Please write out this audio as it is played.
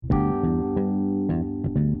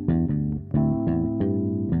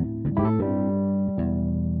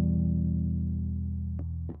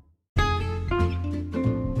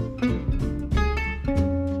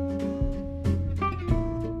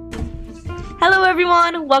Hello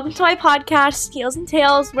everyone, welcome to my podcast, Scales and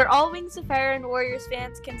Tales, where all Wings of Fire and Warriors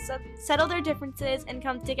fans can settle their differences and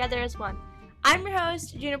come together as one. I'm your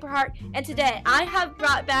host, Juniper Hart, and today I have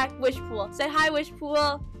brought back Wishpool. Say hi,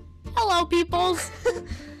 Wishpool. Hello, people.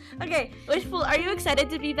 Okay, Wishpool, are you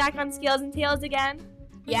excited to be back on Scales and Tales again?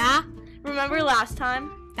 Yeah, Remember last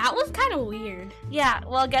time? that was kind of weird. Yeah,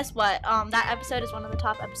 well, guess what? That episode is one of the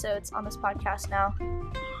top episodes on this podcast now.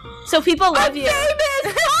 So people love you.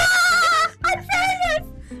 Famous! I'm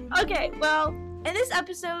famous! Okay, well, in this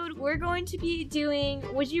episode, we're going to be doing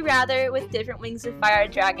Would You Rather with different Wings of Fire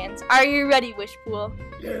dragons. Are you ready, Wishpool?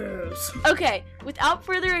 Yes. Okay, without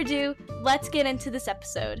further ado, let's get into this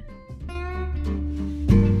episode.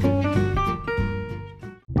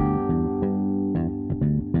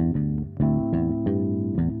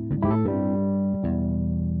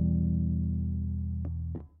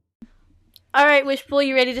 Alright, Wishpool,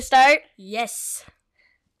 you ready to start? Yes.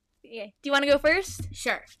 Yeah. Do you want to go first?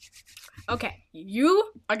 Sure. Okay,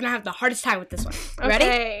 you are gonna have the hardest time with this one. Ready?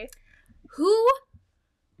 Okay. Who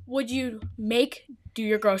would you make do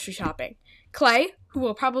your grocery shopping? Clay, who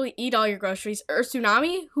will probably eat all your groceries, or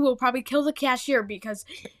Tsunami, who will probably kill the cashier because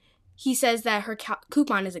he says that her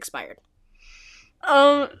coupon is expired.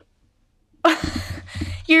 You're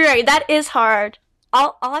right, that is hard.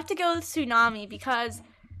 I'll have to go with Tsunami because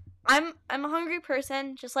I'm a hungry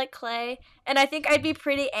person, just like Clay, and I think I'd be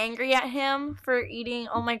pretty angry at him for eating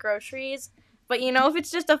all my groceries. But, if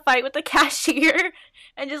it's just a fight with the cashier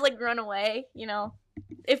and just, run away,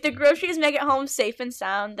 if the groceries make it home safe and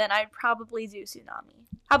sound, then I'd probably do Tsunami.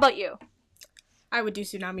 How about you? I would do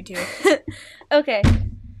Tsunami too. Okay.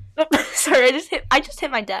 Sorry, I just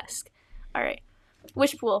hit my desk. All right.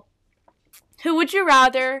 Wishpool. Who would you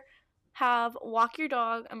rather have walk your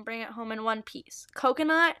dog and bring it home in one piece?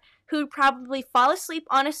 Coconut, who'd probably fall asleep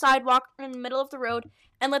on a sidewalk in the middle of the road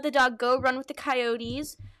and let the dog go run with the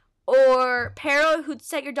coyotes, or Peril, who'd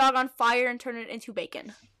set your dog on fire and turn it into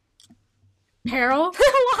bacon? Peril?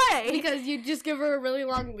 Why? Because you just give her a really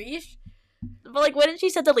long leash. But, wouldn't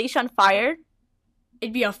she set the leash on fire?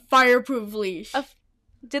 It'd be a fireproof leash.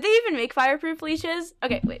 Did they even make fireproof leashes?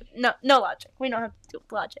 Okay, wait. No logic. We don't have to do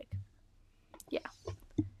logic. Yeah.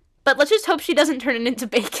 But let's just hope she doesn't turn it into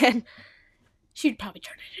bacon. She'd probably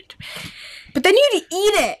turn it into bacon. But then you'd eat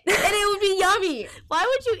it, and it would be yummy. Why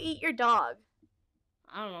would you eat your dog?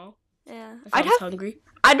 I don't know. Yeah. If I was hungry.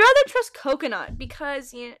 I'd rather trust Coconut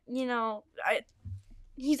because,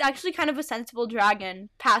 he's actually kind of a sensible dragon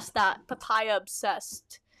past that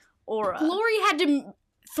papaya-obsessed aura. Glory had to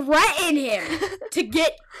threaten him to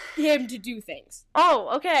get him to do things.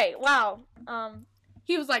 Oh, okay. Wow.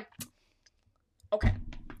 He was like, okay,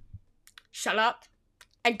 shut up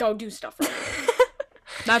and go do stuff for me.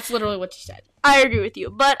 That's literally what she said. I agree with you,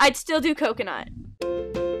 but I'd still do Coconut.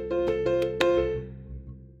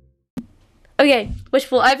 Okay,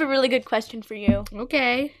 Wishpool, I have a really good question for you.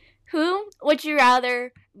 Okay. Who would you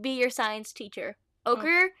rather be your science teacher?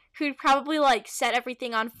 Ochre, who'd probably, set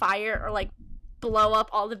everything on fire or, blow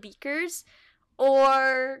up all the beakers?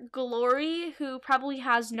 Or Glory, who probably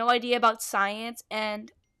has no idea about science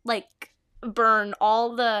and, burn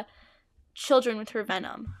all the children with her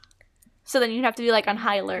venom? So then you'd have to be, on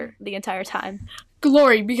high alert the entire time.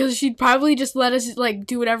 Glory, because she'd probably just let us,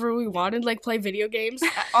 do whatever we wanted, play video games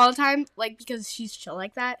all the time, because she's chill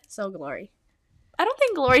like that. So, Glory. I don't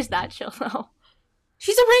think Glory's that chill, though.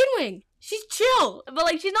 She's a Rainwing. She's chill.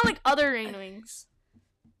 But, she's not like other Rainwings.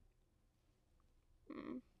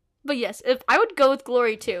 But yes, if I would go with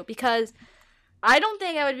Glory, too, because I don't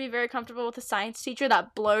think I would be very comfortable with a science teacher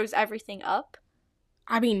that blows everything up.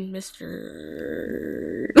 I mean,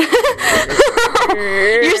 Mr.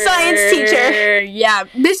 Your science teacher. Yeah,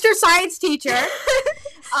 Mr. Science Teacher.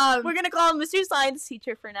 We're going to call him Mr. Science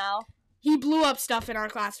Teacher for now. He blew up stuff in our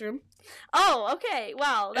classroom. Oh, okay.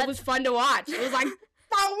 Wow. That was fun to watch. It was like,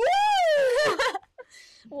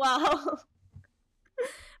 wow.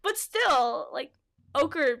 But still,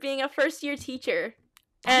 Ochre being a first-year teacher.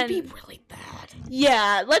 That'd be really bad.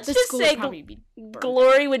 Yeah, let's The just school say would probably be burned.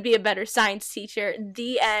 Glory would be a better science teacher.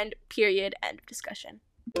 The end. Period. End of discussion.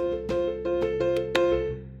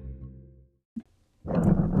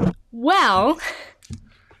 Well,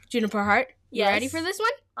 Juniper Hart, you Yes. ready for this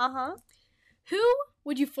one? Uh-huh. Who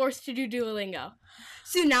would you force to do Duolingo?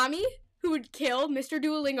 Tsunami, who would kill Mr.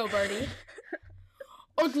 Duolingo Birdie?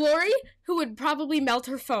 Or Glory, who would probably melt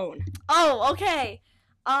her phone? Oh, okay.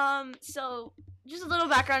 So just a little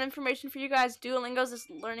background information for you guys. Duolingo is this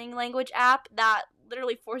learning language app that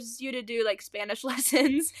literally forces you to do Spanish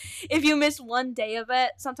lessons. If you miss one day of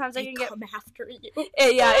it, sometimes They come after you.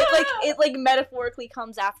 Yeah, it metaphorically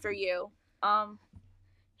comes after you.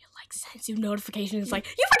 You like sends you notifications like,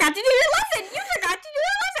 you forgot to do your lesson. You forgot to do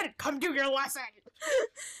your lesson. Come do your lesson.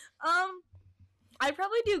 I'd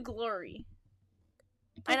probably do Glory.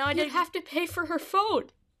 But I know You'd have to pay for her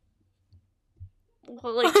phone.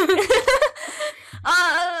 Well, like,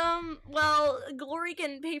 well, Glory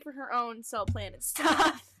can pay for her own cell plan and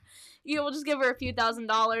stuff. We'll just give her a few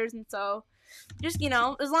 $1,000s, and so just,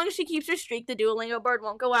 as long as she keeps her streak, the Duolingo bird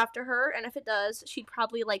won't go after her, and if it does, she'd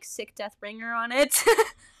probably, like, sick Deathbringer on it.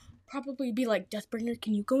 Probably be like, Deathbringer,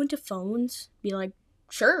 can you go into phones? Be like,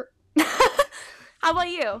 sure. How about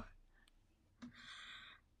you?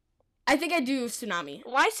 I think I'd do Tsunami.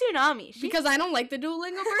 Why Tsunami? Because I don't like the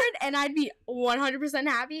Duolingo bird, and I'd be 100%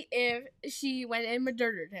 happy if she went and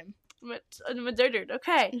murdered him. Murdered.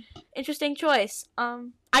 Okay. Interesting choice.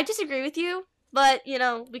 I disagree with you, but,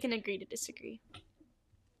 we can agree to disagree.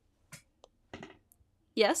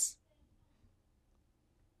 Yes?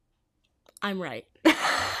 I'm right.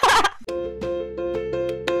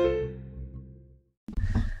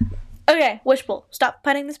 Okay, Wishpool. Stop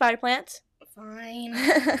petting the spider plants. Fine.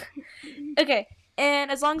 Okay,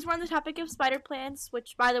 and as long as we're on the topic of spider plants,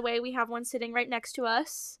 which, by the way, we have one sitting right next to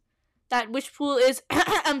us that Wishpool is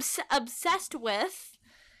obsessed with.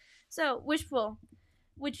 So, Wishpool,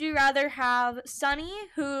 would you rather have Sunny,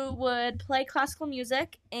 who would play classical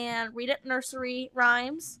music and read it nursery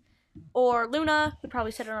rhymes, or Luna, who'd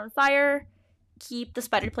probably set it on fire, keep the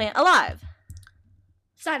spider plant alive?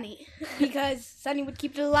 Sunny. Because Sunny would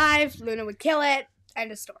keep it alive, Luna would kill it.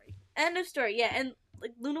 End of story. End of story, yeah. And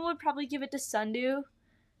Luna would probably give it to Sundew,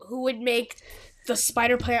 who would make the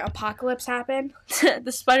spider plant apocalypse happen.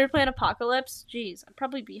 The spider plant apocalypse? Jeez, I'd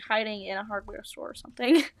probably be hiding in a hardware store or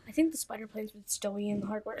something. I think the spider plants would still be in the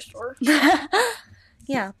hardware store.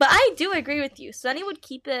 Yeah, but I do agree with you. Sunny would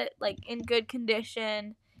keep it, in good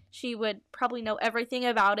condition. She would probably know everything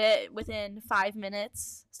about it within 5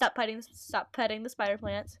 minutes. Stop petting the spider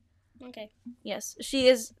plants. Okay. Yes, she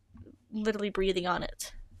is literally breathing on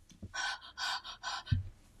it.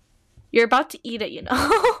 You're about to eat it,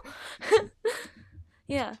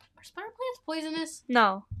 Yeah. Are spider plants poisonous?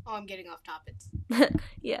 No. Oh, I'm getting off topics.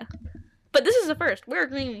 Yeah. But this is the first. We're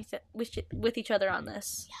agreeing with each other on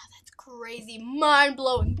this. Yeah, that's crazy.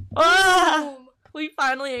 Mind-blowing. Boom! We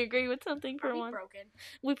finally agree with something for once. Broken.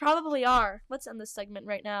 We probably are. Let's end this segment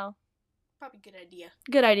right now. Probably good idea.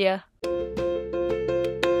 Good idea.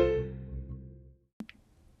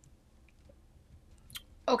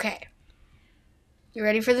 Okay. You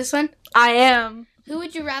ready for this one? I am. Who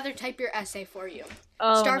would you rather type your essay for you?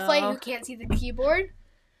 Oh, Starflight, no. who can't see the keyboard,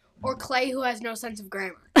 or Clay, who has no sense of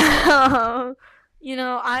grammar? I'm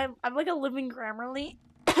like a living Grammarly,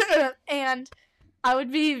 and I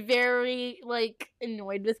would be very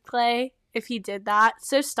annoyed with Clay if he did that.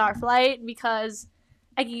 So Starflight, because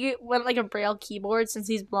I could get a Braille keyboard since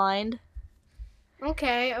he's blind.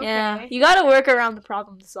 Okay. Yeah, you gotta work around the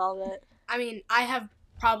problem to solve it. I mean, I have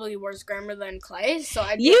probably worse grammar than Clay, so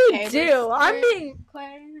I'd be You okay do. with I'm being.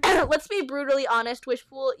 Clay. Let's be brutally honest,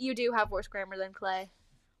 Wishpool. You do have worse grammar than Clay.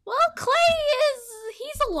 Well,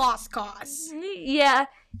 he's a lost cause. Yeah,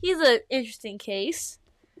 he's an interesting case.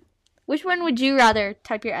 Which one would you rather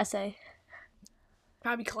type your essay?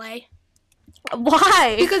 Probably Clay.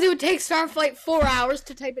 Why? Because it would take Starflight 4 hours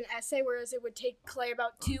to type an essay, whereas it would take Clay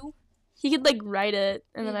about 2. He could write it,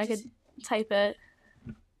 and then I could type it.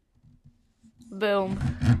 Boom.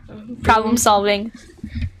 Problem solving.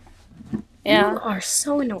 Yeah. You are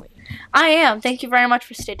so annoying. I am. Thank you very much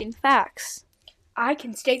for stating facts. I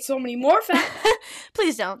can state so many more facts.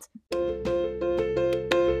 Please don't.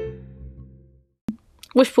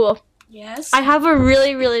 Wishpool. Yes? I have a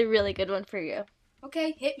really, really, really good one for you.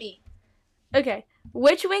 Okay, hit me. Okay.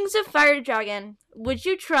 Which wings of fire dragon would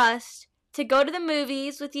you trust to go to the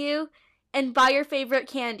movies with you and buy your favorite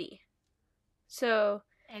candy? So...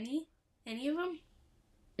 Any of them?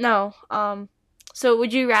 No. So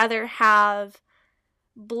would you rather have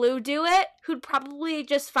Blue do it, who'd probably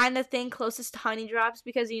just find the thing closest to honey drops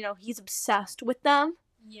because, he's obsessed with them?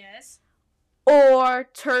 Yes. Or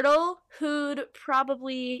Turtle, who'd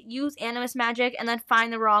probably use animus magic and then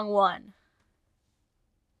find the wrong one?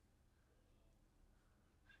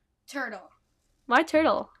 Turtle. Why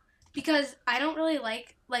Turtle? Because I don't really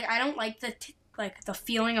like I don't like the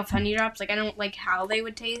feeling of honey drops. I don't like how they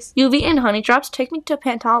would taste. You've eaten honey drops? Take me to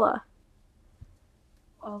Pantala.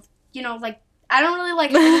 Well, I don't really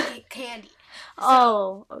like honey candy.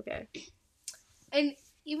 Oh, okay. And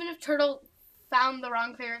even if Turtle found the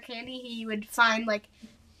wrong favorite candy, he would find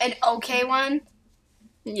an okay one.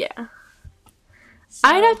 Yeah. So.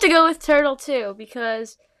 I'd have to go with Turtle too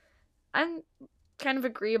because I'm kind of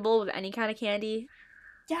agreeable with any kind of candy.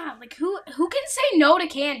 Yeah, like who can say no to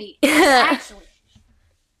candy? Actually.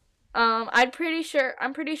 I'm pretty sure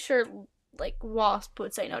like Wasp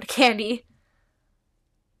would say no to candy.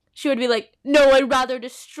 She would be like, no, I'd rather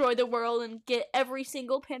destroy the world and get every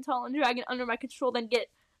single Pantalon dragon under my control than get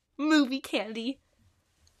movie candy.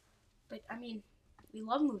 But I mean, we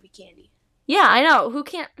love movie candy. Yeah, I know. Who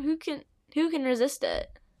can resist it?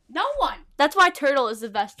 No one. That's why Turtle is the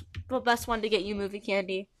best one to get you movie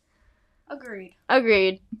candy. Agreed.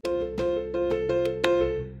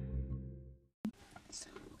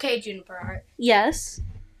 Okay, Juniper Heart. Yes.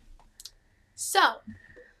 So,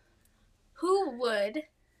 who would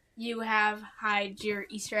you have hide your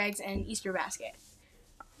Easter eggs and Easter basket?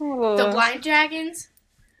 Oh. The blind dragons,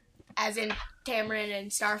 as in Tamarin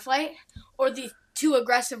and Starflight, or the two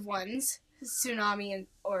aggressive ones, Tsunami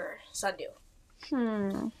or Sundew?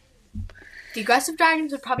 The aggressive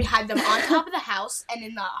dragons would probably hide them on top of the house and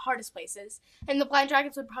in the hardest places, and the blind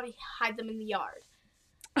dragons would probably hide them in the yard.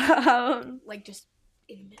 Like just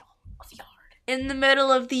in the middle of the yard. In the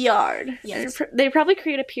middle of the yard. Yes. They probably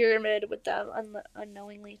create a pyramid with them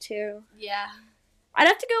unknowingly too. Yeah. I'd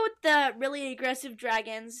have to go with the really aggressive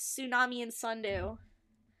dragons, Tsunami and Sundew.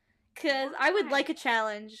 Because I would like a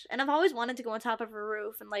challenge, and I've always wanted to go on top of a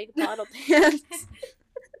roof and like bottle dance.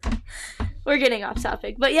 We're getting off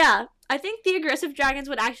topic. But yeah, I think the aggressive dragons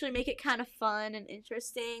would actually make it kind of fun and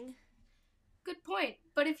interesting. Good point.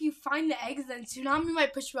 But if you find the eggs, then Tsunami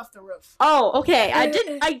might push you off the roof. Oh, okay. I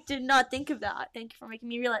did not think of that. Thank you for making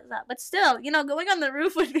me realize that. But still, going on the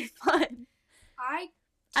roof would be fun. I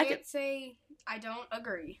can't say I don't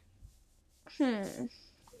agree.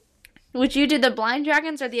 Would you do the blind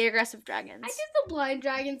dragons or the aggressive dragons? I did the blind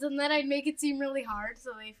dragons, and then I'd make it seem really hard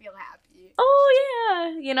so they feel happy.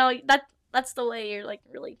 Oh, yeah. That's the way you're, like,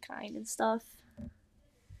 really kind and stuff.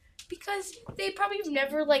 Because they probably have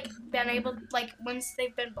never, like, been able, like, once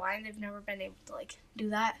they've been blind, they've never been able to, like, do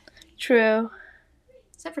that. True.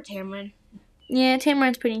 Except for Tamarin. Yeah,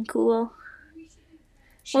 Tamarin's pretty cool.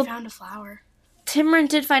 She found a flower. Tamarin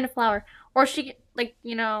did find a flower. Or she, like,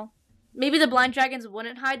 maybe the blind dragons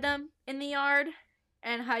wouldn't hide them in the yard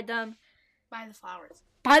and hide them by the flowers.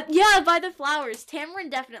 By the flowers. Tamarin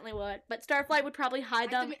definitely would, but Starflight would probably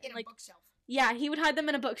hide them in a bookshelf. Yeah, he would hide them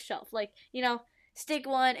in a bookshelf. Like, stick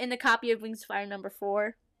one in the copy of Wings of Fire number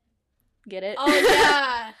 4. Get it? Oh,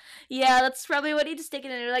 yeah. Yeah, that's probably what he'd stick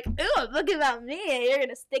it in. They're like, ooh, look about me. You're going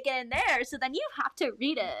to stick it in there, so then you have to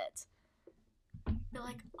read it. They're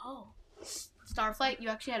like, oh, Starflight, you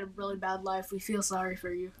actually had a really bad life. We feel sorry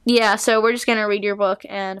for you. Yeah, so we're just going to read your book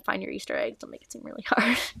and find your Easter eggs. Don't make it seem really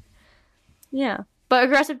hard. Yeah. But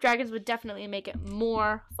aggressive dragons would definitely make it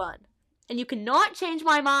more fun. And you cannot change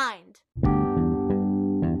my mind.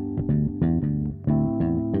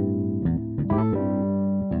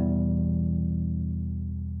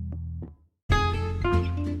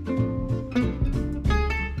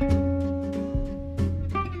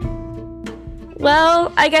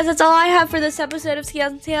 Well, I guess that's all I have for this episode of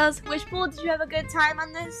Scales and Tales. Wishpool, did you have a good time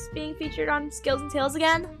on this, being featured on Scales and Tales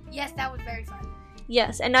again? Yes, that was very fun.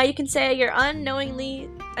 Yes, and now you can say you're anonymously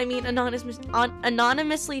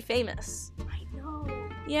famous. I know.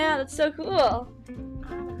 Yeah, that's so cool.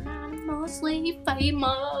 Anonymously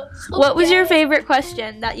famous. What was your favorite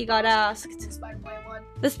question that you got asked? The spider plant one.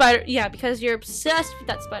 The spider, yeah, because you're obsessed with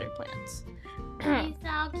that spider plant. He's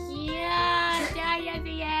so cute. Yes.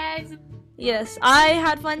 Yes, I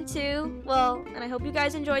had fun too. Well, and I hope you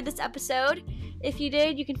guys enjoyed this episode. If you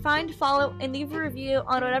did, you can find, follow, and leave a review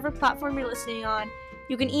on whatever platform you're listening on.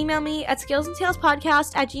 You can email me at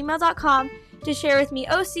scalesandtalespodcast@gmail.com to share with me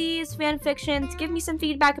OCs, fanfictions, give me some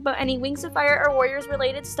feedback about any Wings of Fire or Warriors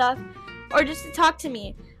related stuff, or just to talk to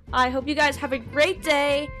me. I hope you guys have a great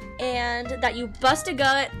day and that you bust a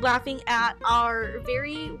gut laughing at our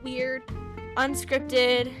very weird,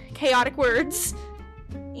 unscripted, chaotic words.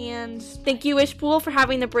 And thank you, Wishpool, for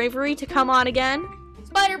having the bravery to come on again.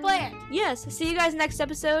 Spider plant! Yes, see you guys next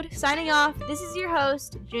episode. Signing off, this is your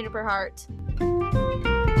host, Juniper Heart.